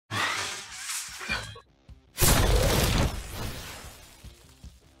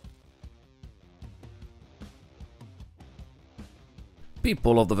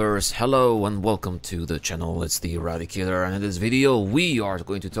People of the verse, hello and welcome to the channel. It's the Eradicator, and in this video we are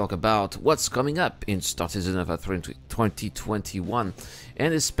going to talk about what's coming up in Star Citizen of 2021,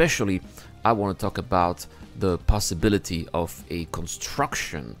 and especially I want to talk about the possibility of a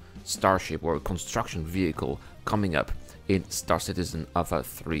construction starship or a construction vehicle coming up in Star Citizen Alpha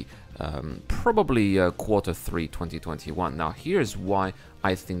 3, probably Q3 2021. Now here's why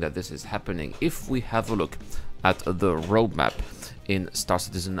I think that this is happening. If we have a look at the roadmap in Star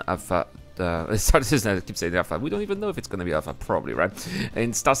Citizen Alpha, Star Citizen, I keep saying Alpha, we don't even know if it's going to be Alpha, probably, right?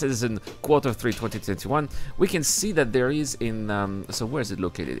 In Star Citizen Q3 2021, we can see that there is in, so where is it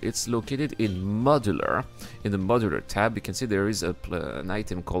located? It's located in modular, in the modular tab. You can see there is an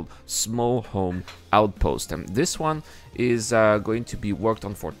item called Small Home Outpost, and this one is going to be worked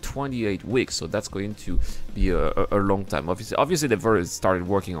on for 28 weeks, so that's going to be a long time. Obviously they've already started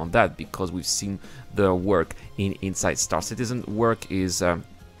working on that because we've seen the work inside Star Citizen. Work is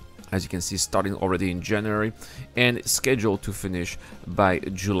as you can see, starting already in January and scheduled to finish by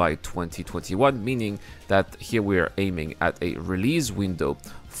July 2021, meaning that here we are aiming at a release window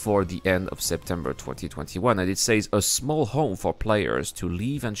for the end of September 2021, and it says a small home for players to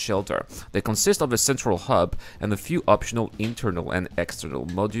live and shelter. They consist of a central hub and a few optional internal and external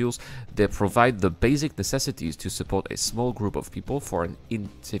modules. They provide the basic necessities to support a small group of people for an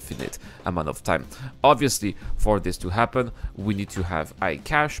indefinite amount of time. Obviously, for this to happen, we need to have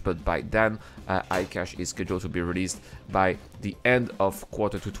iCache, but by then, iCache is scheduled to be released by the end of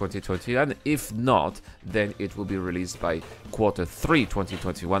Q2 2021. If not, then it will be released by Q3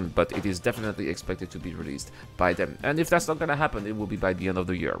 2021, but it is definitely expected to be released by then. And if that's not going to happen, it will be by the end of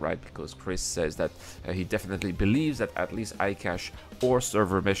the year, right? Because Chris says that he definitely believes that at least iCache or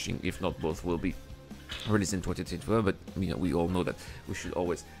server meshing, if not both, will be released in 2021, but you know, we all know that we should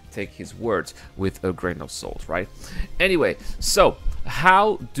always take his words with a grain of salt, right? Anyway, so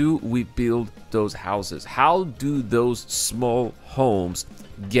how do we build those houses? How do those small homes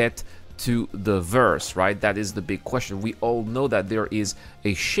get to the verse, right? That is the big question. We all know that there is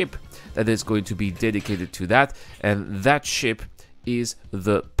a ship that is going to be dedicated to that, and that ship is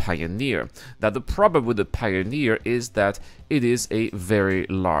the Pioneer. Now the problem with the Pioneer is that it is a very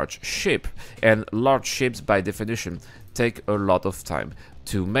large ship, and large ships by definition take a lot of time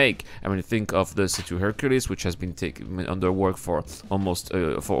to make. I mean, think of the C2 Hercules, which has been under work for almost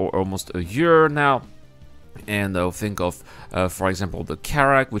a year now. And think of, for example, the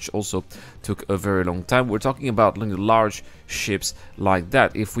Karak, which also took a very long time. We're talking about large ships like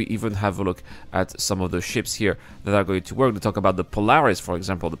that. If we even have a look at some of the ships here that are going to work, we talk about the Polaris, for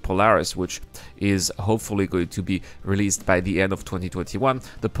example, the Polaris, which is hopefully going to be released by the end of 2021.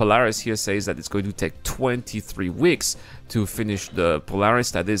 The Polaris here says that it's going to take 23 weeks to finish the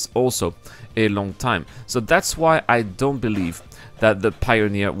Polaris. That is also a long time. So that's why I don't believe that the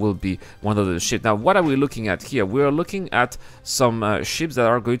Pioneer will be one of the ships. Now, what are we looking at here? We are looking at some ships that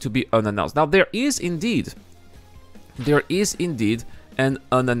are going to be unannounced. Now, there is indeed an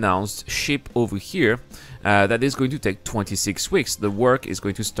unannounced ship over here that is going to take 26 weeks. The work is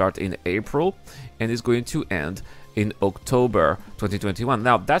going to start in April and is going to end in October 2021.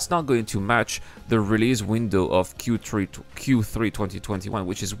 Now, that's not going to match the release window of Q3 2021,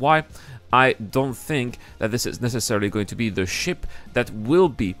 which is why I don't think that this is necessarily going to be the ship that will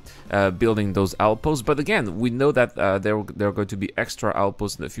be building those outposts. But again, we know that there are going to be extra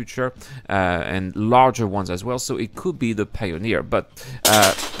outposts in the future and larger ones as well. So it could be the Pioneer. But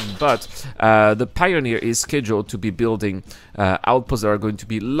the Pioneer is scheduled to be building outposts that are going to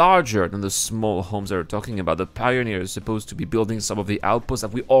be larger than the small homes that we're talking about. The Pioneer is supposed to be building some of the outposts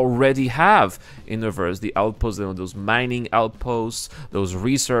that we already have in the verse. The outposts, those mining outposts, those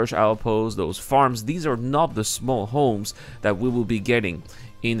research outposts, those farms. These are not the small homes that we will be getting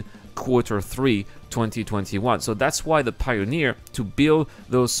in Q3 2021. So that's why the Pioneer, to build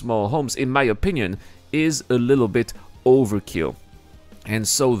those small homes, in my opinion, is a little bit overkill. And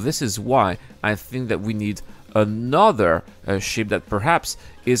so this is why I think that we need another ship that perhaps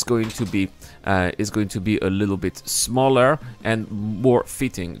is going to be a little bit smaller and more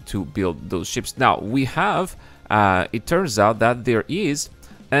fitting to build those ships. Now we have it turns out that there is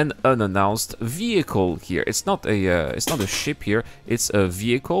an unannounced vehicle here. It's not a ship here. It's a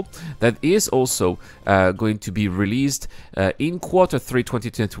vehicle that is also going to be released in Q3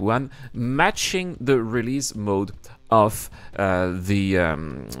 2021, matching the release mode of the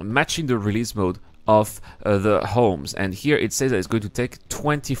homes. And here it says that it's going to take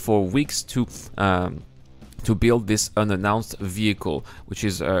 24 weeks to build this unannounced vehicle, which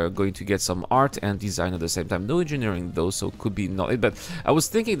is going to get some art and design at the same time. No engineering though, so could be not it. But I was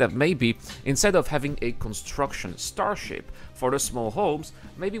thinking that maybe instead of having a construction starship for the small homes,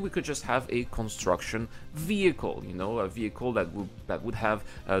 maybe we could just have a construction vehicle, you know, a vehicle that would have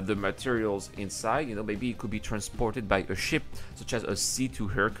the materials inside. You know, maybe it could be transported by a ship, such as a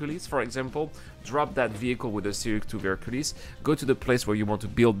C2 Hercules, for example. Drop that vehicle with a C2 Hercules, go to the place where you want to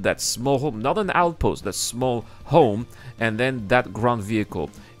build that small home, not an outpost, that small home, and then that ground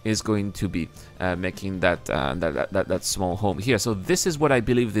vehicle is going to be making that small home here. So this is what I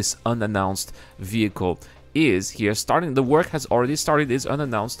believe this unannounced vehicle is here. Starting, the work has already started, is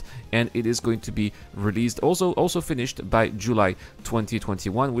unannounced, and it is going to be released, also finished by July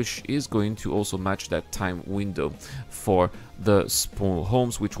 2021, which is going to also match that time window for the small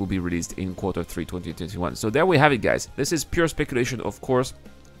homes, which will be released in Q3 2021. So there we have it, guys. This is pure speculation, of course.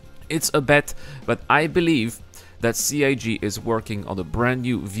 It's a bet, but I believe that CIG is working on a brand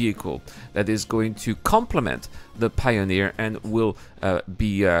new vehicle that is going to complement the Pioneer and will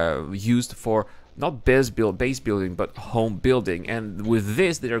be used for not base building, but home building. And with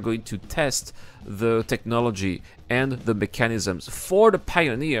this, they are going to test the technology and the mechanisms for the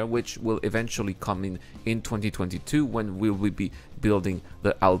Pioneer, which will eventually come in 2022, when we will be building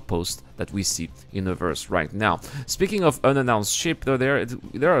the outpost that we see in the verse right now. Speaking of unannounced ship, there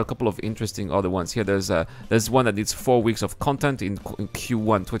are a couple of interesting other ones here. There's one that needs 4 weeks of content in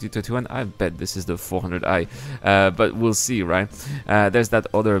Q1 2021. I bet this is the 400i, but we'll see, right? There's that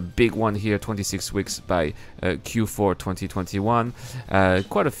other big one here, 26 weeks by Q4 2021.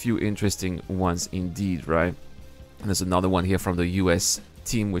 Quite a few interesting ones indeed, right? And there's another one here from the US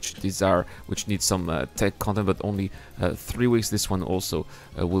team, which needs some tech content, but only 3 weeks. This one also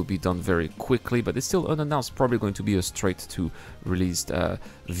will be done very quickly, but it's still unannounced. Probably going to be a straight to released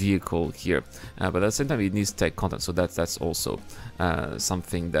vehicle here, but at the same time it needs tech content, so that's also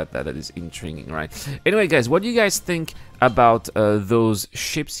something that is intriguing, right? Anyway, guys, what do you guys think about those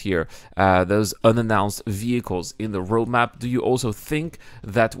ships here, those unannounced vehicles in the roadmap? Do you also think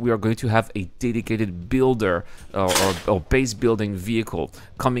that we are going to have a dedicated builder or base building vehicle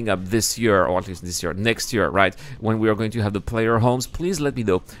coming up this year, or at least this year, next year, right, when we are going to have the player homes? Please let me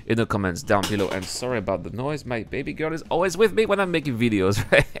know in the comments down below. And sorry about the noise, my baby girl is always with me when I'm making videos,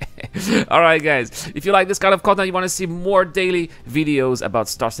 right? Alright, guys, if you like this kind of content, you want to see more daily videos about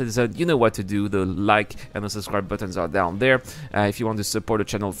Star Citizen, you know what to do. The like and the subscribe buttons are down there. If you want to support the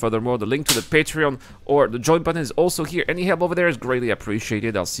channel furthermore, the link to the Patreon or the join button is also here. Any help over there is greatly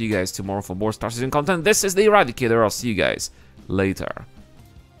appreciated. I'll see you guys tomorrow for more Star Citizen content. This is the Eradicator. I'll see you guys later.